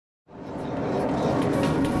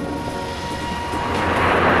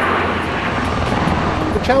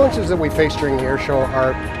challenges that we face during the air show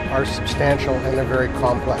are substantial and they're very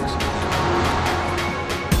complex.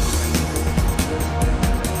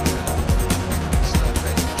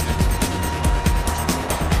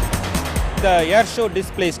 The Airshow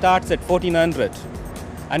display starts at 1400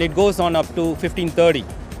 and it goes on up to 1530.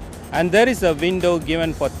 And there is a window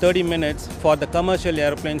given for 30 minutes for the commercial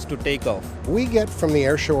airplanes to take off. We get from the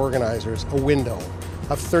airshow organizers a window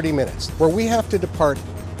of 30 minutes where we have to depart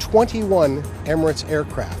 21 Emirates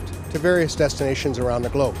aircraft to various destinations around the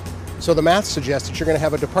globe. So the math suggests that you're going to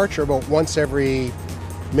have a departure about once every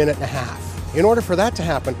minute and a half. In order for that to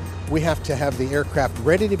happen, we have to have the aircraft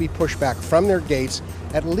ready to be pushed back from their gates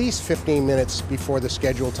at least 15 minutes before the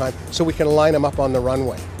scheduled time so we can line them up on the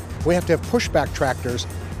runway. We have to have pushback tractors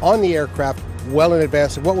on the aircraft well in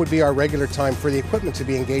advance of what would be our regular time for the equipment to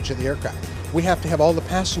be engaged at the aircraft. We have to have all the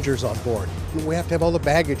passengers on board. We have to have all the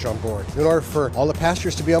baggage on board. In order for all the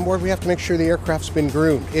passengers to be on board, we have to make sure the aircraft's been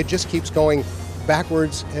groomed. It just keeps going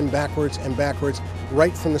backwards and backwards and backwards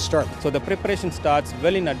right from the start. So the preparation starts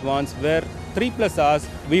well in advance where 3+ hours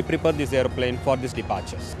we prepare this airplane for these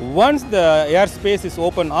departures. Once the airspace is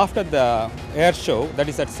open after the air show, that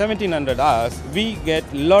is at 1700 hours, we get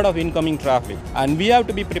a lot of incoming traffic and we have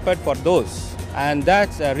to be prepared for those, and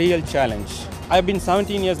that's a real challenge. I've been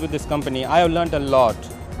 17 years with this company. I have learned a lot.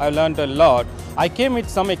 I came with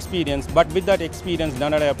some experience, but with that experience,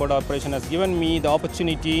 dnata Airport Operation has given me the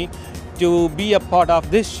opportunity to be a part of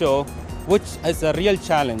this show, which is a real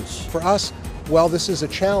challenge. For us, while this is a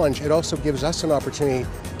challenge, it also gives us an opportunity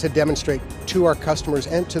to demonstrate to our customers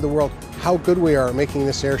and to the world how good we are at making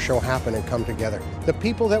this air show happen and come together. The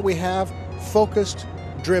people that we have, focused,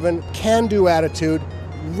 driven, can-do attitude,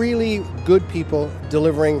 really good people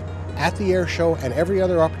delivering at the air show and every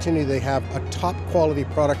other opportunity they have a top quality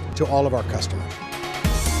product to all of our customers.